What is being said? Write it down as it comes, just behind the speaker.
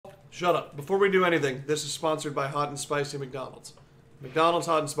Shut up. Before we do anything, this is sponsored by Hot and Spicy McDonald's. McDonald's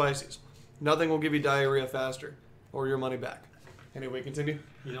Hot and Spicy's. Nothing will give you diarrhea faster or your money back. Anyway, continue.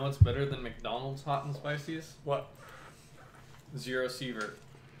 You know what's better than McDonald's Hot and Spicy's? What? Zero Sievert.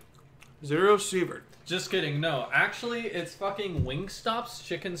 Zero Sievert. Just kidding. No, actually, it's fucking Wingstop's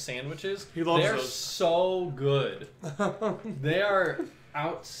chicken sandwiches. He loves They're those. so good. They are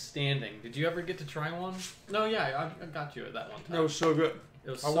outstanding. Did you ever get to try one? No, yeah, I got you at that one time. That was so good. It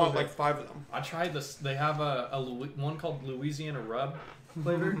was I so want good. like 5 of them. I tried this. They have one called Louisiana Rub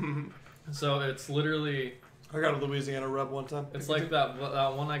flavor. So it's literally... I got a Louisiana rub one time. It's like that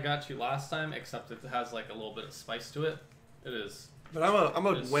one I got you last time, except it has like a little bit of spice to it. It is... But I'm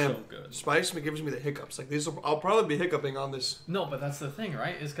a wham. So good. Spice gives me the hiccups. Like I'll probably be hiccuping on this. No, but that's the thing,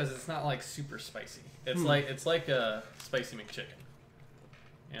 right? Is because it's not like super spicy. It's like a spicy McChicken.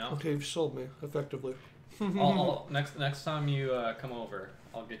 You know? Okay, you've sold me effectively. I'll next time you come over,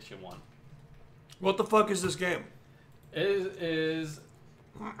 I'll get you one. What the fuck is this game? It is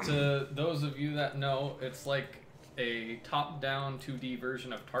to those of you that know, it's like a top-down 2D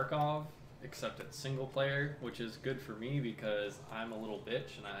version of Tarkov, except it's single player, which is good for me because I'm a little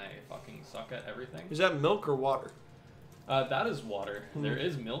bitch and I fucking suck at everything. Is that milk or water? That is water. There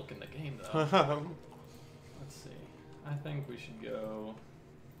is milk in the game though. Let's see. I think we should go.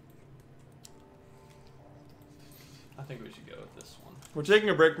 I think we should go with this one. We're taking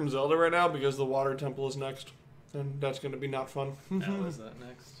a break from Zelda right now because the water temple is next. And that's going to be not fun. Now is that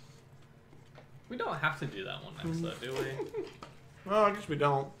next? We don't have to do that one next though, do we? Well, I guess we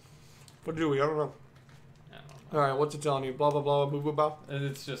don't. What do we? I don't know. I don't know. Alright, what's it telling you? Blah, blah, blah, blah, blah, blah.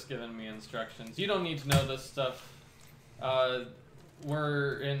 It's just giving me instructions. You don't need to know this stuff.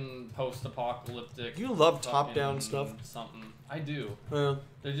 We're in post-apocalyptic. You love top-down stuff. Something. I do. Yeah.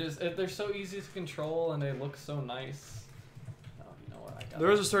 They're so easy to control and they look so nice. Oh, you know what? I got.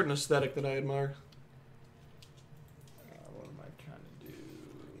 There is a certain aesthetic that I admire. What am I trying to do?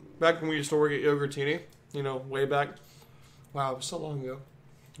 Back when we used to work at Yogurtini, you know, way back. Wow, it was so long ago.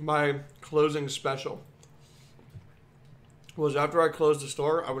 My closing special was after I closed the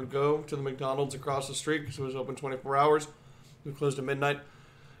store, I would go to the McDonald's across the street because it was open 24 hours. We closed at midnight.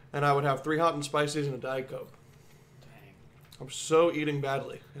 And I would have 3 hot and spices and a Diet Coke. Dang. I was so eating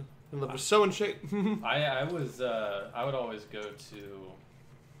badly. And I was so in shape. I would always go to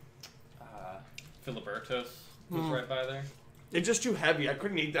Filiberto's, was right by there. It's just too heavy. I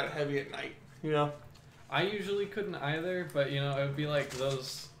couldn't eat that heavy at night. You know? I usually couldn't either, but you know, it would be like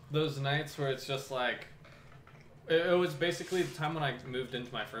those nights where it's just like, it was basically the time when I moved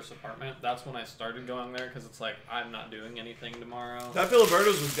into my first apartment. That's when I started going there because it's like, I'm not doing anything tomorrow. That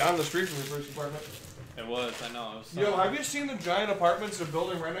Filiberto's was down the street from your first apartment. It was, I know. It was so Yo, have you seen the giant apartments they're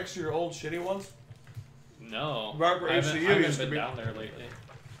building right next to your old shitty ones? No. Right where I ACU haven't used to been be. down there lately.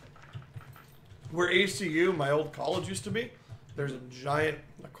 Where ACU, my old college, used to be, there's a giant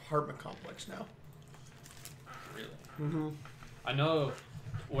apartment complex now. Really? Mm-hmm. I know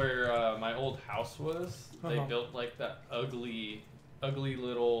where my old house was. They Uh-huh. built like that ugly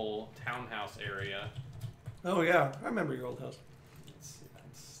little townhouse area. Oh yeah, I remember your old house. It's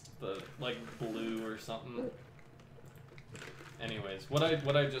the like blue or something. Anyways, what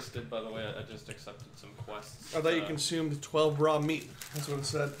I just did, by the way, I just accepted some quests. I thought you consumed 12 raw meat. That's what it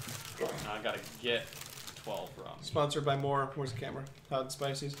said. I gotta get 12 raw meat. Sponsored by more. Where's the camera? Hot and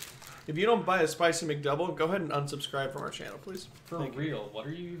Spicy's. If you don't buy a spicy McDouble, go ahead and unsubscribe from our channel, please. For Thank you. real, what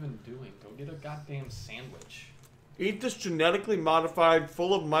are you even doing? Go get a goddamn sandwich. Eat this genetically modified,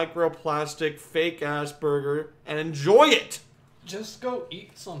 full of microplastic, fake-ass burger and enjoy it! Just go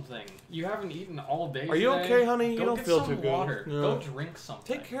eat something. You haven't eaten all day. Are you today. okay, honey? You Go don't get feel some too good. water. Yeah. Go drink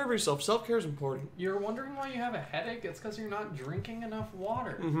something. Take care of yourself. Self-care is important. You're wondering why you have a headache? It's because you're not drinking enough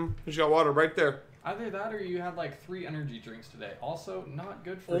water. Mm-hmm. You got water right there. Either that or you had like 3 energy drinks today. Also, not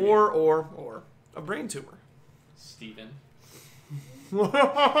good for you. Or a brain tumor. Steven.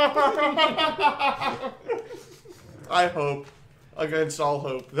 I hope, against all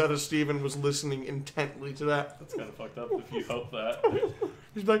hope, that Steven was listening intently to that. That's kind of fucked up if you hope that.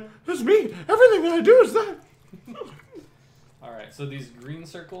 He's like, that's me. Everything that I do is that. Alright, so these green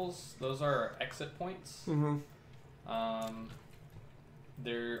circles, those are our exit points. Mm-hmm.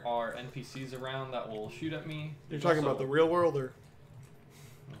 There are NPCs around that will shoot at me. You're talking about the real world, or?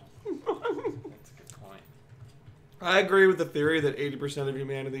 That's a good point. I agree with the theory that 80% of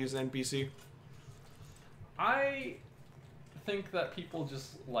humanity is an NPC. I think that people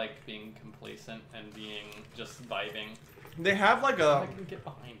just like being complacent and being just vibing. They have like I can get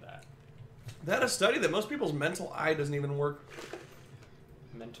behind that. they had a study that most people's mental eye doesn't even work.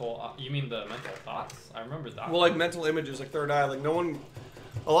 Mental, you mean the mental thoughts? I remember that. Well, like mental images, like third eye, like no one,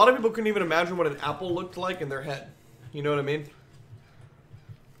 A lot of people couldn't even imagine what an apple looked like in their head. You know what I mean?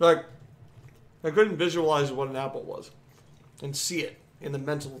 Like, I couldn't visualize what an apple was and see it in the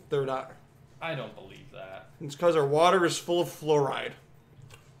mental third eye. I don't believe that. It's because our water is full of fluoride.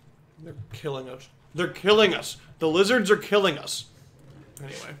 They're killing us. They're killing us. The lizards are killing us.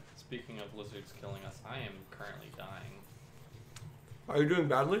 Anyway. Speaking of lizards killing us, I am currently dying. Are you doing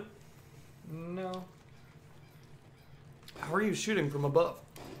badly? No. How are you shooting from above?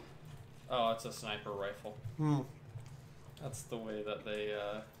 Oh, it's a sniper rifle. Hmm. That's the way that they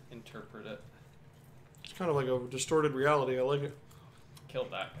interpret it. It's kind of like a distorted reality. I like it.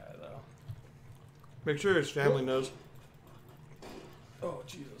 Killed that guy, though. Make sure his family knows. Oh,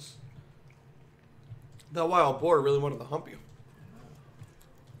 Jesus. That wild boar really wanted to hump you.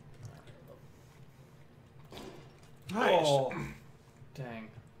 Nice. Oh, dang.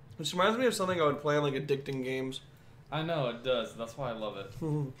 This reminds me of something I would play on like addicting games. I know, it does. That's why I love it.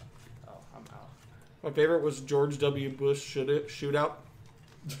 Hmm. Oh, I'm out. My favorite was George W. Bush shootout.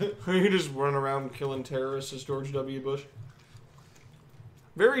 You just run around killing terrorists as George W. Bush.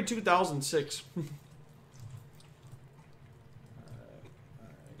 Very 2006. Alright,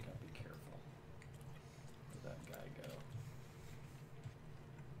 gotta be careful. Where'd that guy go?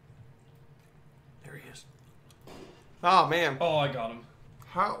 There he is. Oh, man. Oh, I got him.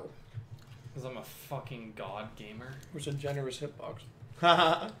 How? Because I'm a fucking god gamer. Where's a generous hitbox?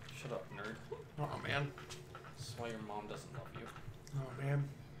 Shut up, nerd. Oh, man. That's why your mom doesn't love you. Oh, man.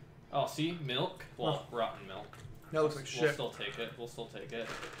 Oh, see? Milk? Well, rotten milk. That looks like shit. We'll still take it. We'll still take it.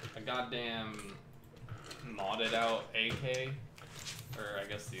 A goddamn modded out AK. Or I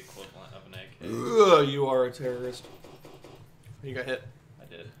guess the equivalent of an AK. Ugh, you are a terrorist. You got hit. I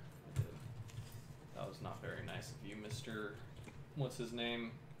did. That was not very nice of you, Mr. What's his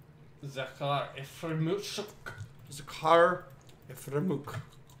name? Zakhar Efremushuk. Zakhar Efremuk.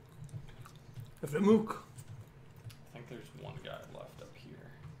 Efremuk. I think there's one guy left up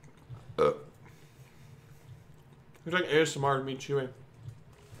here. It's like ASMR to me chewing.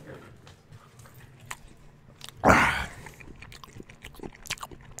 No?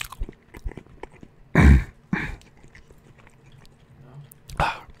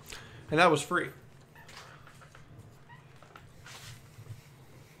 And that was free. Okay.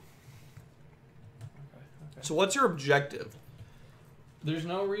 So what's your objective? There's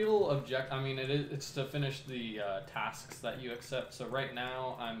no real object. I mean, it's to finish the tasks that you accept. So right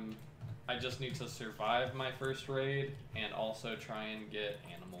now, I just need to survive my first raid and also try and get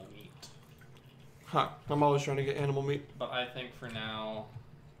animal meat. Huh. I'm always trying to get animal meat. But I think for now,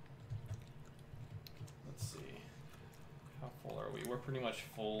 let's see. How full are we? We're pretty much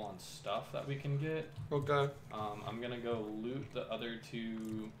full on stuff that we can get. Okay. I'm gonna go loot the other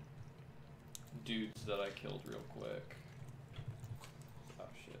two dudes that I killed real quick. Oh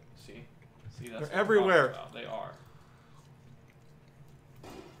shit! See, that's They're what I'm talking everywhere. about. They are.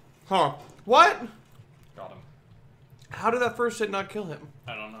 Huh. What? Got him. How did that first hit not kill him?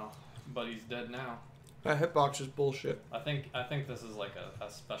 I don't know, but he's dead now. That hitbox is bullshit. I think this is like a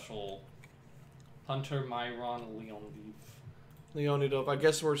special Hunter Myron Leonov. Leonidov. I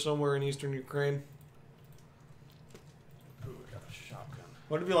guess we're somewhere in eastern Ukraine. Ooh, I got a shotgun.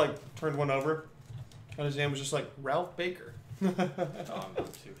 What if you like turned one over and his name was just like Ralph Baker? Oh, I'm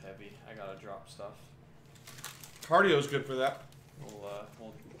not too heavy. I gotta drop stuff. Cardio's good for that.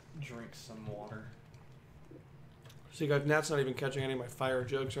 We'll drink some water. See, guys, Nat's not even catching any of my fire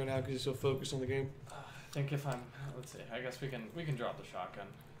jokes right now because he's so focused on the game. I think if I'm, let's see. I guess we can drop the shotgun.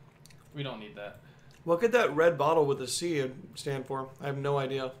 We don't need that. What could that red bottle with a C stand for? I have no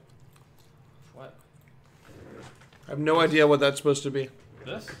idea. What? I have no idea what that's supposed to be.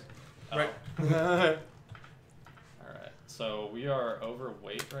 This? Oh. Right. Alright, so we are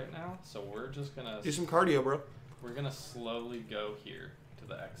overweight right now, so we're just gonna... Do some cardio, bro. We're gonna slowly go here to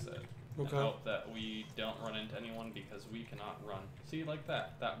the exit. Okay. And hope that we don't run into anyone because we cannot run. See, like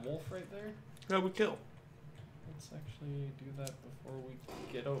that. That wolf right there? Yeah, we kill. Let's actually do that before we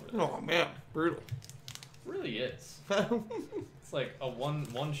get over there. Oh, man. Brutal. Really is. It's like a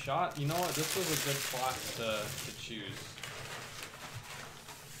one shot. You know what? This was a good spot to choose.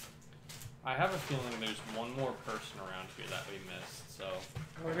 I have a feeling there's one more person around here that we missed, so...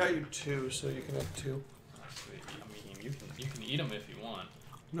 I got you two, so you can have two. Oh, sweet. I mean, you can eat them if you want.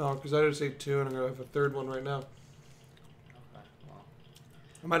 No, because I just ate two, and I'm going to have a third one right now. Okay, well...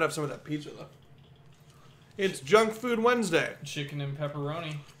 I might have some of that pizza, though. It's Junk Food Wednesday. Chicken and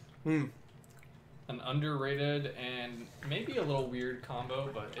pepperoni. Hmm. An underrated and maybe a little weird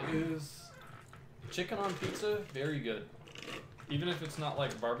combo, but it is... Chicken on pizza, very good. Even if it's not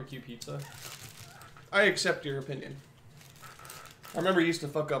like barbecue pizza. I accept your opinion. I remember you used to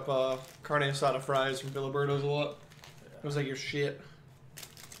fuck up carne asada fries from Filiberto's a lot. It was like your shit.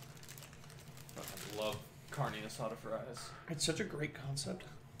 I love carne asada fries. It's such a great concept.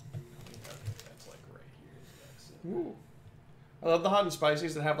 That's like right here. Ooh. I love the hot and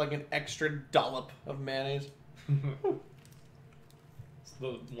spices that have like an extra dollop of mayonnaise. It's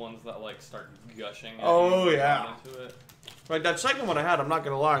the ones that like start gushing. Oh yeah. Into it. Like that second one I had, I'm not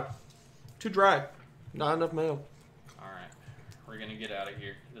gonna lie, too dry. Not enough mayo. All right, we're gonna get out of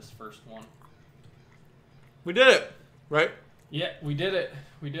here. This first one. We did it, right? Yeah, we did it.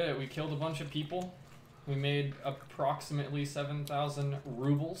 We did it. We killed a bunch of people. We made approximately 7,000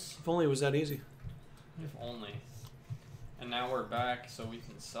 rubles. If only it was that easy. If only. And now we're back so we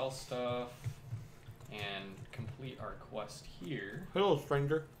can sell stuff and complete our quest here. Hello,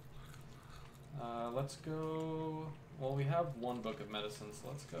 stranger. Let's go... Well, we have one book of medicine, so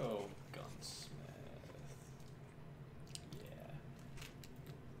let's go gunsmith.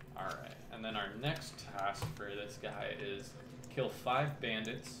 Yeah. Alright, and then our next task for this guy is kill 5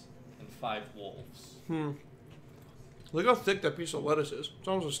 bandits and 5 wolves. Look how thick that piece of lettuce is. It's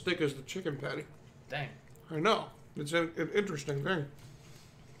almost as thick as the chicken patty. Dang. I know. It's an interesting thing.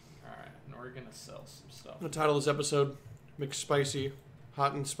 Alright, and we're gonna sell some stuff. The title of this episode, McSpicy,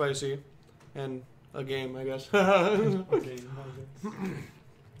 Hot and Spicy, and a game, I guess. Okay,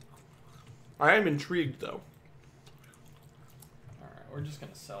 I am intrigued, though. Alright, we're just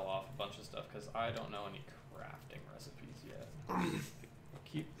gonna sell off a bunch of stuff because I don't know any crafting recipes yet. We'll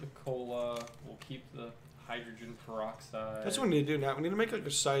keep the cola, we'll keep the hydrogen peroxide. That's what we need to do now. We need to make like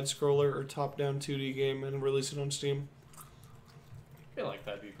a side-scroller or top-down 2D game and release it on Steam. I feel like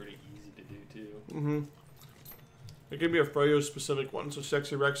that'd be pretty easy to do, too. Mm-hmm. It could be a Froyo-specific one, so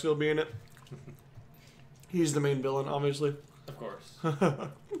Sexy Rexy will be in it. He's the main villain, obviously. Of course.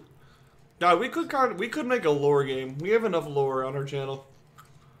 God, we could make a lore game. We have enough lore on our channel.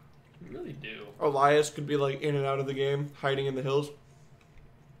 We really do. Elias could be like in and out of the game, hiding in the hills.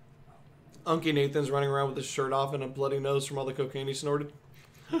 Unky Nathan's running around with his shirt off and a bloody nose from all the cocaine he snorted.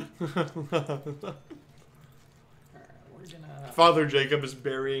 Alright, we're gonna... Father Jacob is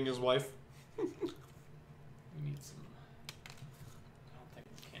burying his wife. We need some... I don't think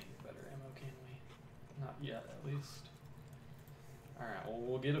we can get better ammo, can we? Not yet, at least. Alright, well,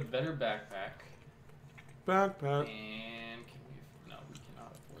 we'll get a better backpack. Backpack. And can we... No, we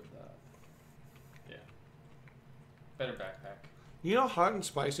cannot afford that. Yeah. Better backpack. You know hot and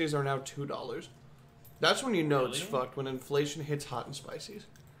spices are now $2. That's when you know it's Really? fucked, when inflation hits hot and spices.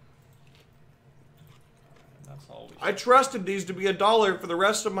 That's all we I trusted these to be $1 for the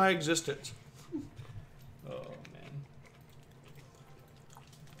rest of my existence. Oh, man.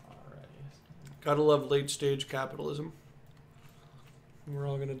 Alrighty. Gotta love late stage capitalism. We're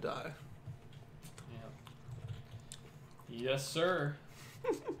all gonna die. Yep. Yes, sir.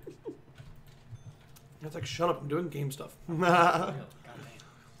 It's like, shut up, I'm doing game stuff. Really? God damn.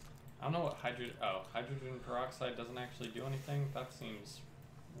 I don't know what hydrogen peroxide doesn't actually do anything. That seems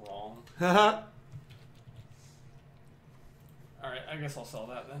wrong. Alright, I guess I'll sell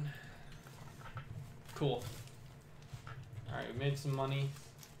that then. Cool. Alright, we made some money.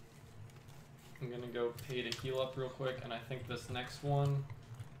 I'm gonna go pay to heal up real quick, and I think this next one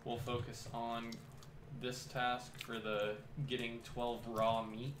will focus on this task for the getting 12 raw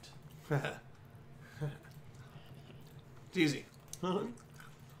meat. It's easy. Alrighty.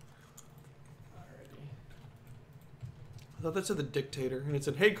 I thought that said the dictator, and it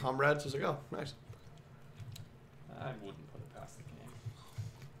said, hey, comrades. I was like, oh, nice. I wouldn't put it past the game.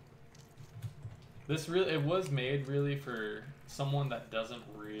 This really, it was made really for someone that doesn't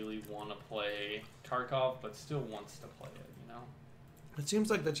really want to play Tarkov, but still wants to play it, you know? It seems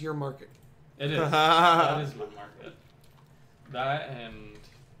like that's your market. It is. That is my market. That and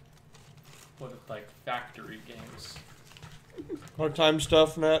what, like, factory games. Part-time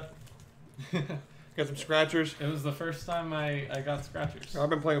stuff, Matt. Got some scratchers. It was the first time I got scratchers. I've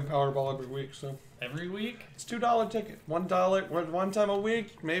been playing Powerball every week, so. Every week? It's $2 ticket. $1, one time a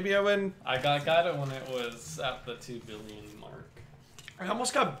week. Maybe I win. I got it when it was at the 2 billion mark. I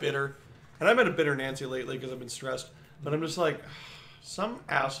almost got bitter. And I've been a bitter Nancy lately because I've been stressed. But I'm just like, some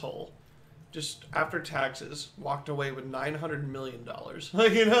asshole just after taxes walked away with $900 million.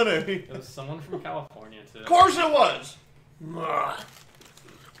 Like, you know what I mean? It was someone from California, too. Of course it was! Ugh. Alright,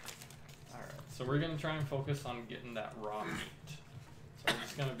 so we're going to try and focus on getting that raw meat. So we're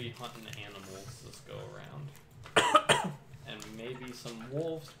just going to be hunting animals this go around. And maybe some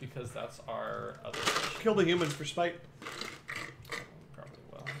wolves, because that's our other mission. Kill the humans for spite. Probably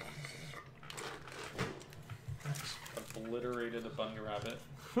will. Nice. Obliterated a bunny rabbit.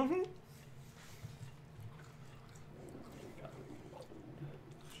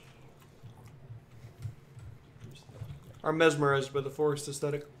 are mesmerized by the forest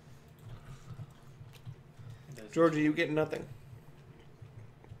aesthetic. Georgie, you get nothing.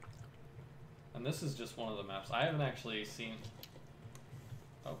 And this is just one of the maps. I haven't actually seen...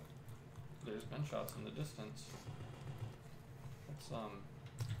 Oh. There's gunshots in the distance. It's, is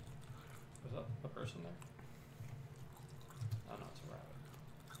that a person there? Oh no, it's a rabbit.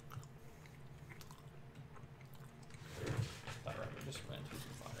 That rabbit just ran through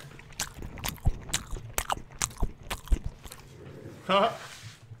some fire. Oh,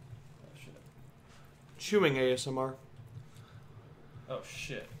 shit. Chewing ASMR. Oh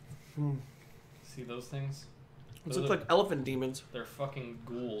shit. Hmm. See those things? Those look like elephant demons. They're fucking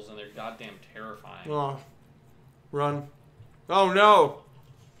ghouls and they're goddamn terrifying. Oh. Run. Oh no!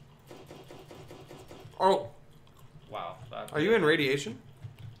 Oh. Wow. Are you in radiation?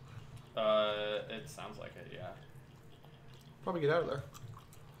 It sounds like it, yeah. Probably get out of there.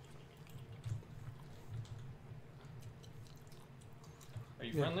 Are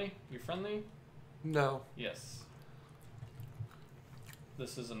you friendly? You friendly? No. Yes.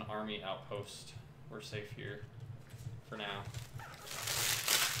 This is an army outpost. We're safe here. For now.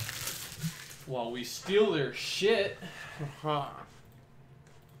 While we steal their shit.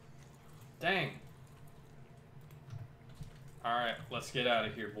 Dang. Alright, let's get out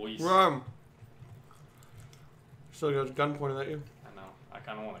of here, boys. Run! Still got a gun pointed at you. I know. I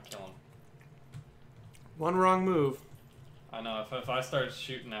kind of want to kill him. One wrong move. I know. If I start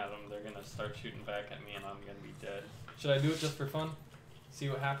shooting at them, they're going to start shooting back at me and I'm going to be dead. Should I do it just for fun? See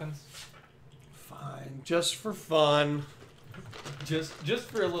what happens? Fine. Just for fun. Just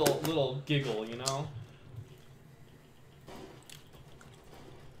for a little giggle, you know?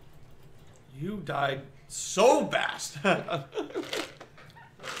 You died so fast. Anyways.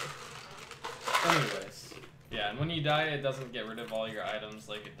 Yeah, and when you die, it doesn't get rid of all your items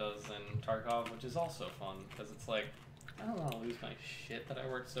like it does in Tarkov, which is also fun, because it's like, I don't want to lose my shit that I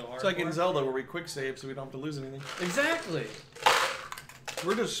worked so hard It's like for. in Zelda where we quick save so we don't have to lose anything. Exactly!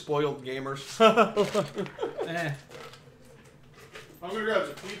 We're just spoiled gamers. Eh. I'm gonna grab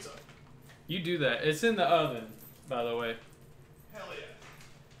some pizza. You do that. It's in the oven, by the way. Hell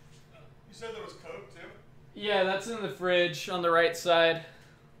yeah. You said there was Coke too? Yeah, that's in the fridge on the right side.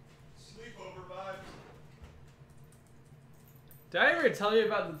 Sleepover vibes. Did I ever tell you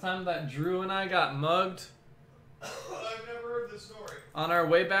about the time that Drew and I got mugged I've never heard this story. on our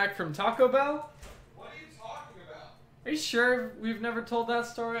way back from Taco Bell? What are you talking about? Are you sure we've never told that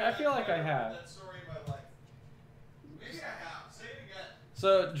story? I feel like I have. That story in my life. Maybe I have. Say it again.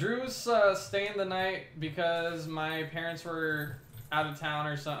 So Drew's staying the night because my parents were out of town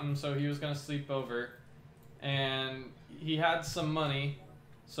or something, so he was gonna sleep over, and he had some money,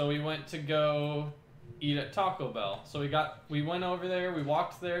 so we went to go eat at Taco Bell. So we went over there, we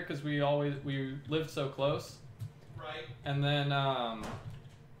walked there because we lived so close. Right. And then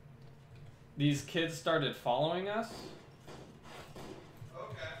these kids started following us.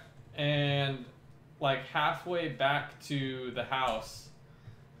 Okay. And like halfway back to the house,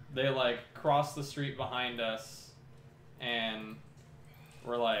 they like crossed the street behind us and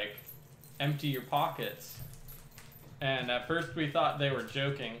were like, empty your pockets. And at first we thought they were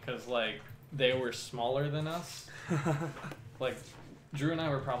joking because like they were smaller than us. Like Drew and I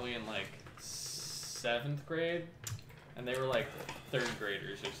were probably in like 7th grade and they were like 3rd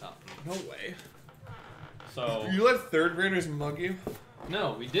graders or something. No way. So You let 3rd graders mug you?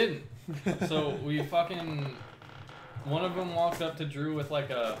 no, we didn't. So we fucking, one of them walked up to Drew with like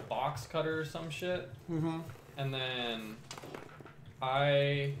a box cutter or some shit. Mm-hmm. And then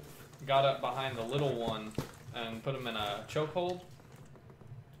I got up behind the little one and put him in a chokehold.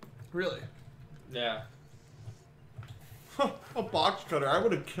 Really? Yeah. A box cutter. I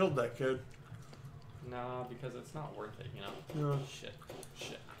would have killed that kid. Nah, because it's not worth it, you know? Yeah.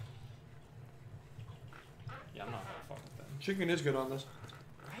 Shit. Yeah, I'm not gonna fuck with them. Chicken is good on this.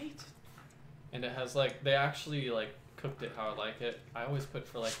 Right? And it has like, they actually like cooked it how I like it. I always put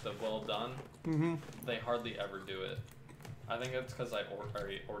for like the well done. Mm-hmm. They hardly ever do it. I think it's because I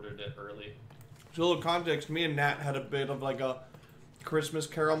already ordered it early. So a little context, me and Nat had a bit of like a Christmas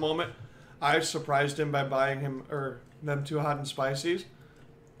Carol moment. I surprised him by buying them 2 hot and spicies.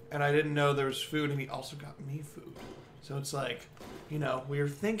 And I didn't know there was food, and he also got me food. So it's like, you know, we were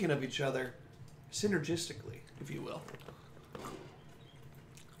thinking of each other synergistically, if you will.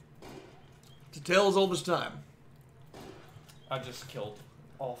 It's a tale as old as time. I just killed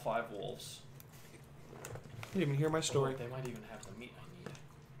all 5 wolves. You didn't even hear my story. They might even have the meat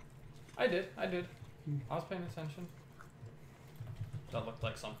I need. I did. I was paying attention. That looked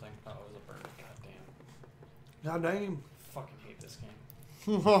like something. Oh, it was a bird. God damn. God damn. Fucking hate this game.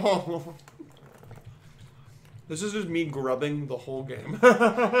 This is just me grubbing the whole game.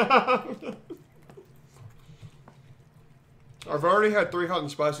 I've already had 3 hot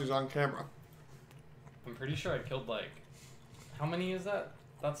and spices on camera. I'm pretty sure I killed like... How many is that?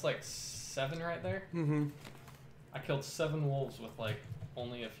 That's like 7 right there? Mm-hmm. I killed 7 wolves with like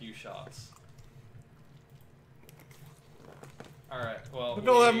only a few shots. Alright, well... Look at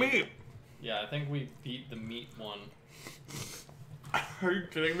all that meat! Yeah, I think we beat the meat one. Are you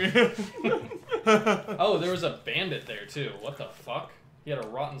kidding me? Oh, there was a bandit there too. What the fuck? He had a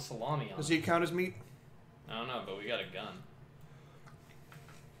rotten salami on. Does he count as meat? I don't know, but we got a gun.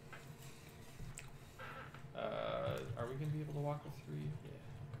 Are we gonna be able to walk the 3?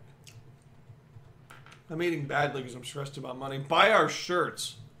 Yeah. I'm eating badly because I'm stressed about money. Buy our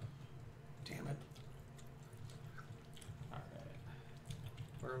shirts. Damn it. Alright.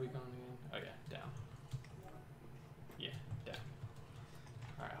 Where are we going again? Oh yeah, down. Yeah, down.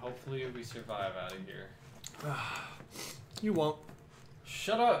 Alright, hopefully we survive out of here. You won't.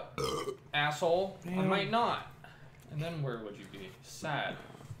 Shut up, asshole. Damn. I might not. And then where would you be? Sad.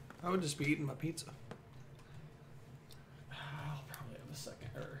 I would just be eating my pizza. I'll probably have a second,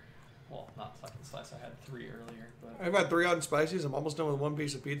 or... Well, not second slice. I had 3 earlier, but... I've had 3 hot and spices. I'm almost done with 1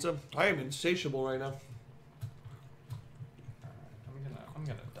 piece of pizza. I am insatiable right now. Alright, I'm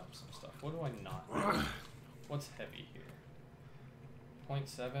gonna dump some stuff. What do I not need? What's heavy here?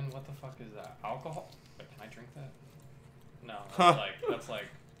 0.7? What the fuck is that? Alcohol? Wait, can I drink that? No, that's like...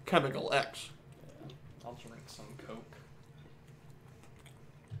 Chemical X. Yeah, I'll drink some Coke.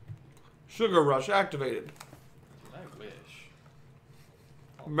 Sugar Rush activated. Dude, I wish.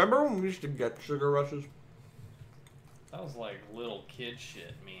 Remember when we used to get Sugar Rushes? That was like little kid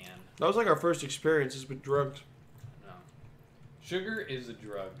shit, man. That was like our first experiences with drugs. No. Sugar is a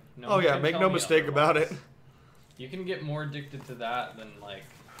drug. No Oh one yeah, can make tell no me mistake about it. otherwise. You can get more addicted to that than like...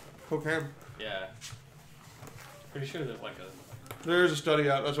 Cocaine. Yeah. Pretty sure there's like a... There's a study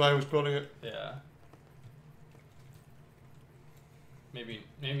out. That's why I was quoting it. Yeah. Maybe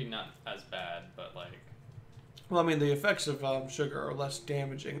not as bad, but like... Well, I mean, the effects of sugar are less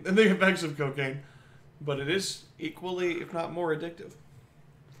damaging than the effects of cocaine. But it is equally, if not more, addictive.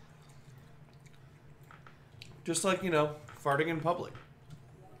 Just like, you know, farting in public.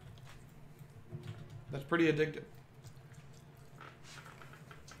 That's pretty addictive.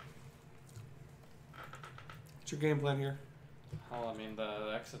 What's your game plan here? Oh, I mean,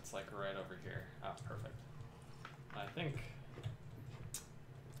 the exit's like right over here. Ah, perfect. I think...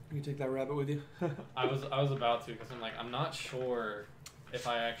 You can take that rabbit with you. I was about to, because I'm like, I'm not sure if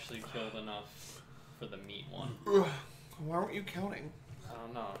I actually killed enough for the meat one. Why weren't you counting? I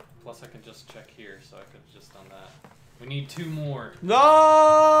don't know. Plus, I can just check here, so I could have just done that. We need 2 more.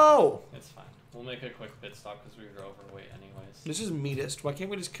 No! It's fine. We'll make a quick pit stop because we were overweight anyways. This is meatist. Why can't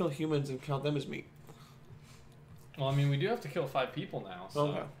we just kill humans and count them as meat? Well, I mean, we do have to kill 5 people now, so...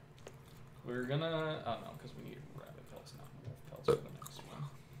 Okay. We're gonna... Oh, no, because we need rabbit pelts, not wolf pelts for the next one.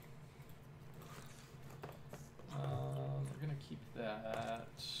 We're gonna keep that.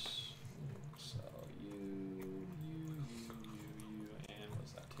 So you, and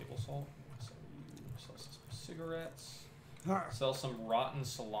what's that? Table salt. So you sell some cigarettes. Alright. Sell some rotten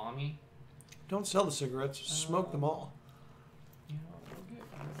salami. Don't sell the cigarettes. Smoke them all. You know, we'll get.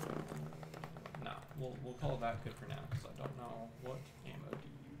 No, we'll call that good for now because I don't know what ammo do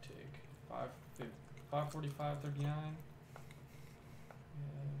you take. 545, 39. No,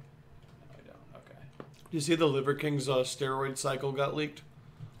 I don't. Okay. Do you see the Liver King's steroid cycle got leaked?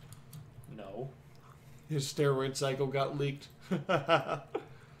 No. His steroid cycle got leaked. What the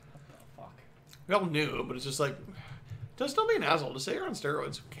fuck? We all knew, but it's just like, just don't be an asshole. Just say you're on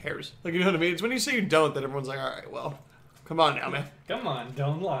steroids. Who cares? Like, you know what I mean? It's when you say you don't that everyone's like, all right, well, come on now, man. Come on,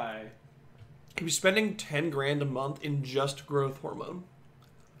 don't lie. You'd be spending 10 grand a month in just growth hormone.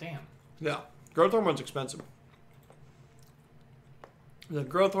 Damn. Yeah, growth hormone's expensive. The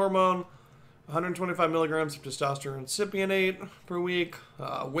growth hormone, 125 milligrams of testosterone cypionate per week,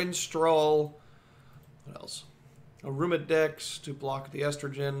 Winstrol, what else? Arumadex to block the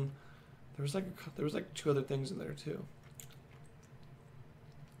estrogen. There was like 2 other things in there too.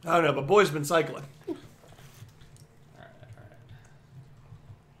 I don't know, but boy's been cycling. Alright.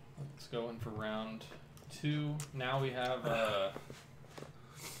 Let's go in for round 2. Now we have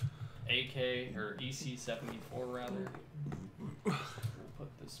AK, or EC-74 rather. We'll put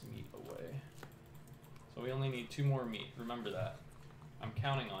this meat away. So we only need 2 more meat. Remember that. I'm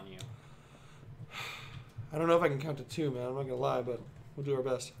counting on you. I don't know if I can count to 2, man. I'm not gonna lie, but we'll do our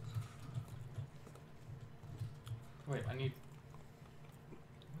best. Wait, I need...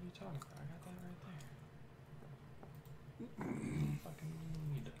 What are you talking about? I got that right there. Fucking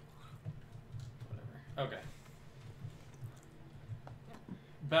need... Whatever. Okay.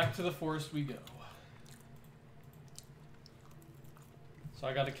 Back to the forest we go. So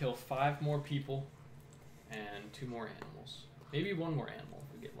I got to kill 5 more people and 2 more animals. Maybe 1 more animal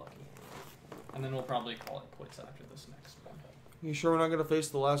if we get lucky. And then we'll probably call it quits after this next one. You sure we're not gonna face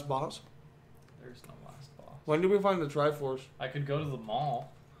the last boss? There's no last boss. When do we find the Triforce? I could go to the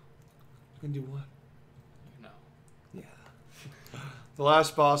mall. And do what? You know. Yeah. The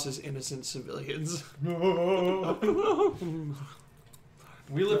last boss is innocent civilians.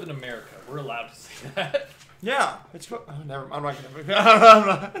 We live in America. We're allowed to say that. Yeah, it's cool. Oh, never. I'm not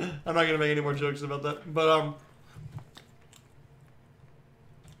gonna. I'm not gonna make any more jokes about that. But what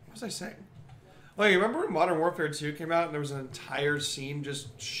was I saying? Oh, you remember when Modern Warfare 2 came out and there was an entire scene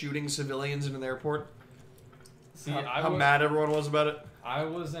just shooting civilians in an airport? See, how mad everyone was about it. I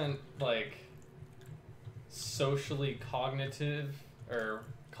wasn't like socially cognitive or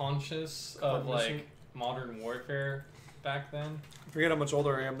conscious of like Modern Warfare back then. I forget how much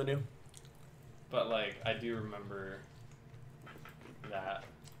older I am than you. But like I do remember that.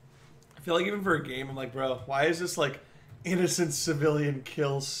 I feel like even for a game, I'm like, bro, why is this like innocent civilian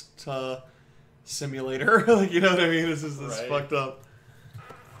kills simulator? Like, you know what I mean? This is fucked up.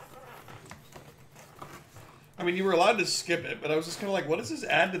 I mean, you were allowed to skip it, but I was just kind of like, what does this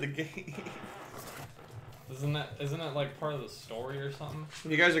add to the game? Isn't it like part of the story or something?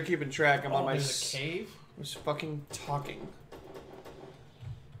 When you guys are keeping track, I'm on my... There's a cave? I was fucking talking.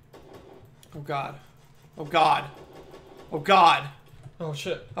 Oh god. Oh god. Oh god. Oh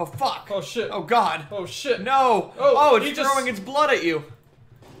shit. Oh fuck. Oh shit. Oh god. Oh shit. No. Oh, it's throwing its blood at you.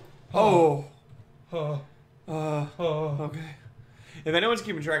 Oh. Okay. If anyone's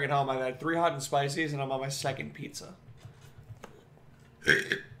keeping track at home, I've had 3 hot and spices, and I'm on my 2nd pizza.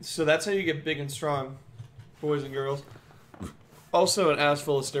 So that's how you get big and strong, boys and girls. Also, an ass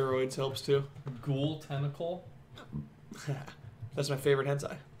full of steroids helps too. Ghoul tentacle? That's my favorite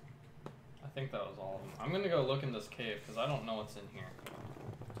hentai. I think that was all of them. I'm gonna go look in this cave, because I don't know what's in here.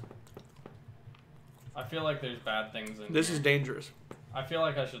 I feel like there's bad things in here. This is dangerous. I feel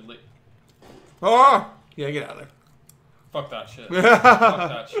like I should leave. Oh! Yeah, get out of there. Fuck that shit. Fuck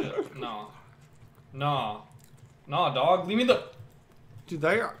that shit. No. Nah. Nah, dog. Leave me the... Dude,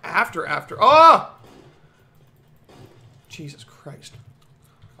 they are after. Oh! Jesus Christ.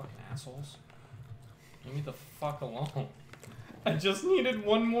 Fucking assholes. Leave me the fuck alone. I just needed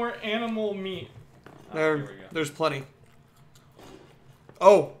 1 more animal meat. Oh, here we go. There's plenty.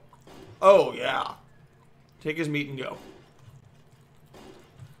 Oh. Oh, yeah. Take his meat and go.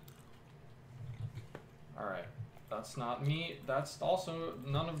 Alright. That's not meat. That's also...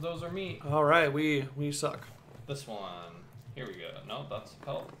 None of those are meat. Alright, we suck. This one. Here we go. No, that's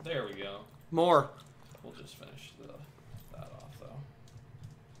pelt. There we go. More. We'll just finish that off,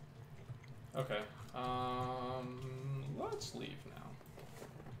 though. Okay. Let's leave now.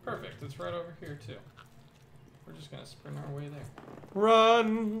 Perfect. It's right over here, too. We're just gonna sprint our way there.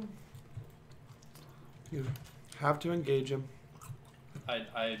 Run! You have to engage him.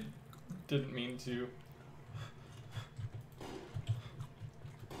 I didn't mean to.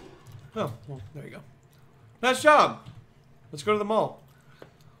 Oh, well, there you go. Nice job! Let's go to the mall.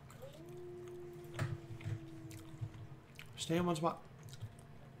 Stay in one spot.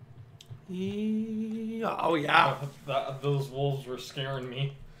 Oh, yeah. Those wolves were scaring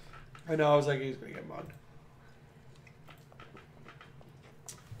me. I know, I was like, he's gonna get mugged.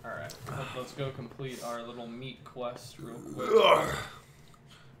 Alright, let's go complete our little meat quest real quick. Ugh.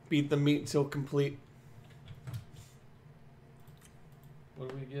 Beat the meat till complete. What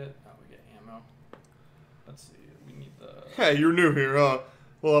do we get? Oh, we get ammo. Let's see, we need the... Hey, you're new here, huh?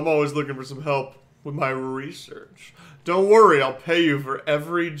 Well, I'm always looking for some help with my research. Don't worry, I'll pay you for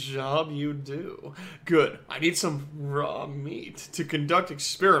every job you do. Good. I need some raw meat to conduct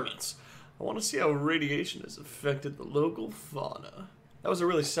experiments. I want to see how radiation has affected the local fauna. That was a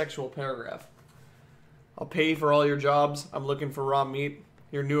really sexual paragraph. I'll pay you for all your jobs. I'm looking for raw meat.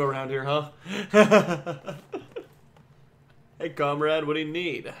 You're new around here, huh? Hey, comrade, what do you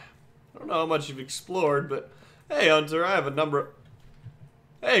need? I don't know how much you've explored, but... Hey, Hunter, I have a number...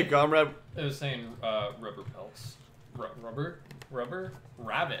 Hey, comrade. It was saying rubber pelts. Rubber? Rabbit.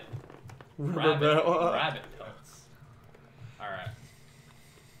 Rabbit pelts. Alright.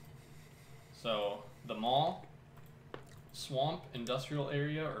 So, the mall, swamp, industrial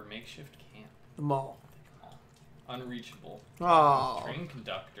area, or makeshift camp? The mall. Unreachable. Oh. Train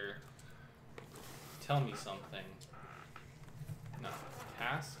conductor. Tell me something. No.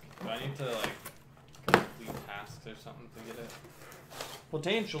 Task? Do I need to, like, complete tasks or something to get it?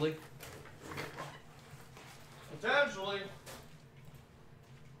 Potentially. Potentially.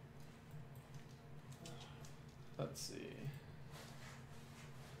 Let's see.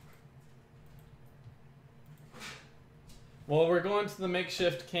 Well, we're going to the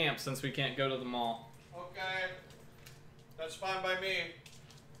makeshift camp since we can't go to the mall. Okay. That's fine by me.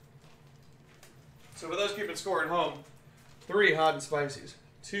 So for those keeping score at home, 3 hot and spicies,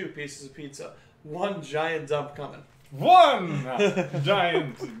 2 pieces of pizza, 1 giant dump coming. 1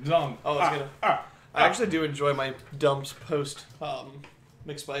 giant dump. Oh, it's gonna. I actually do enjoy my dumps post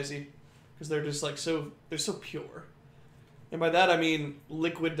McSpicy because they're just like they're so pure, and by that I mean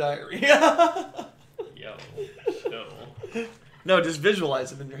liquid diarrhea. Yo, chill. No, just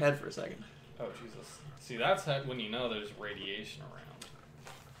visualize it in your head for a second. Oh Jesus! See, that's how, when you know there's radiation around.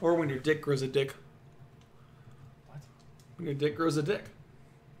 Or when your dick grows a dick. What? When your dick grows a dick.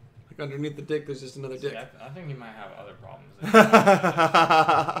 Like underneath the dick, there's just another dick. I think you might have other problems.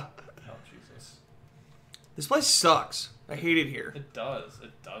 Oh Jesus! This place sucks. I hate it here. It does. It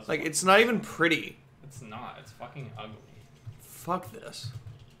does. Like, it's not even pretty. It's not. It's fucking ugly. Fuck this.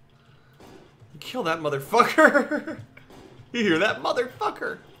 Kill that motherfucker. You hear that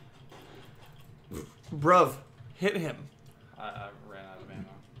motherfucker? Bruv, hit him. I ran out of ammo.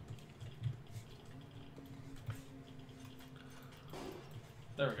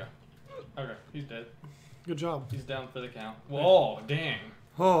 There we go. Okay, he's dead. Good job. He's down for the count. Whoa, dang.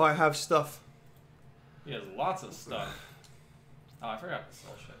 Oh, I have stuff. He has lots of stuff. Oh, I forgot to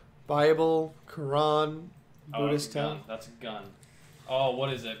sell shit. Bible, Quran, Oh, Buddhist that's a gun. town. That's a gun. Oh,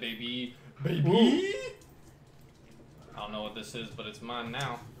 what is it, baby? Baby? I don't know what this is, but it's mine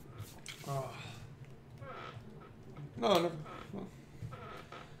now. Oh. No.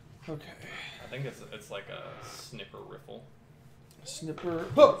 Okay. I think it's like a snipper riffle. Snipper.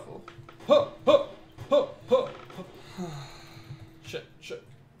 Huh. Huh, huh, huh, huh, huh. Shit.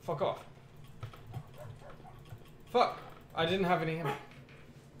 Fuck off. Fuck. I didn't have any ammo.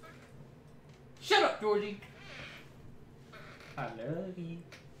 Shut up, Georgie. I love you.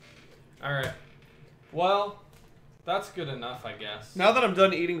 Alright. Well, that's good enough, I guess. Now that I'm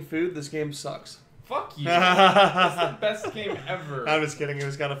done eating food, this game sucks. Fuck you. It's the best game ever. I'm just kidding. It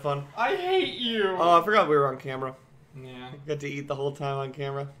was kind of fun. I hate you. Oh, I forgot we were on camera. Yeah. I got to eat the whole time on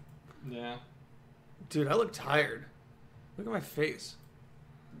camera. Yeah. Dude, I look tired. Look at my face.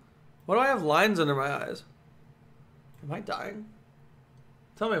 Why do I have lines under my eyes? Am I dying?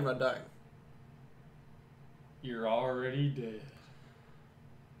 Tell me I'm not dying. You're already dead.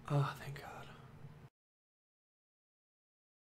 Oh, thank God.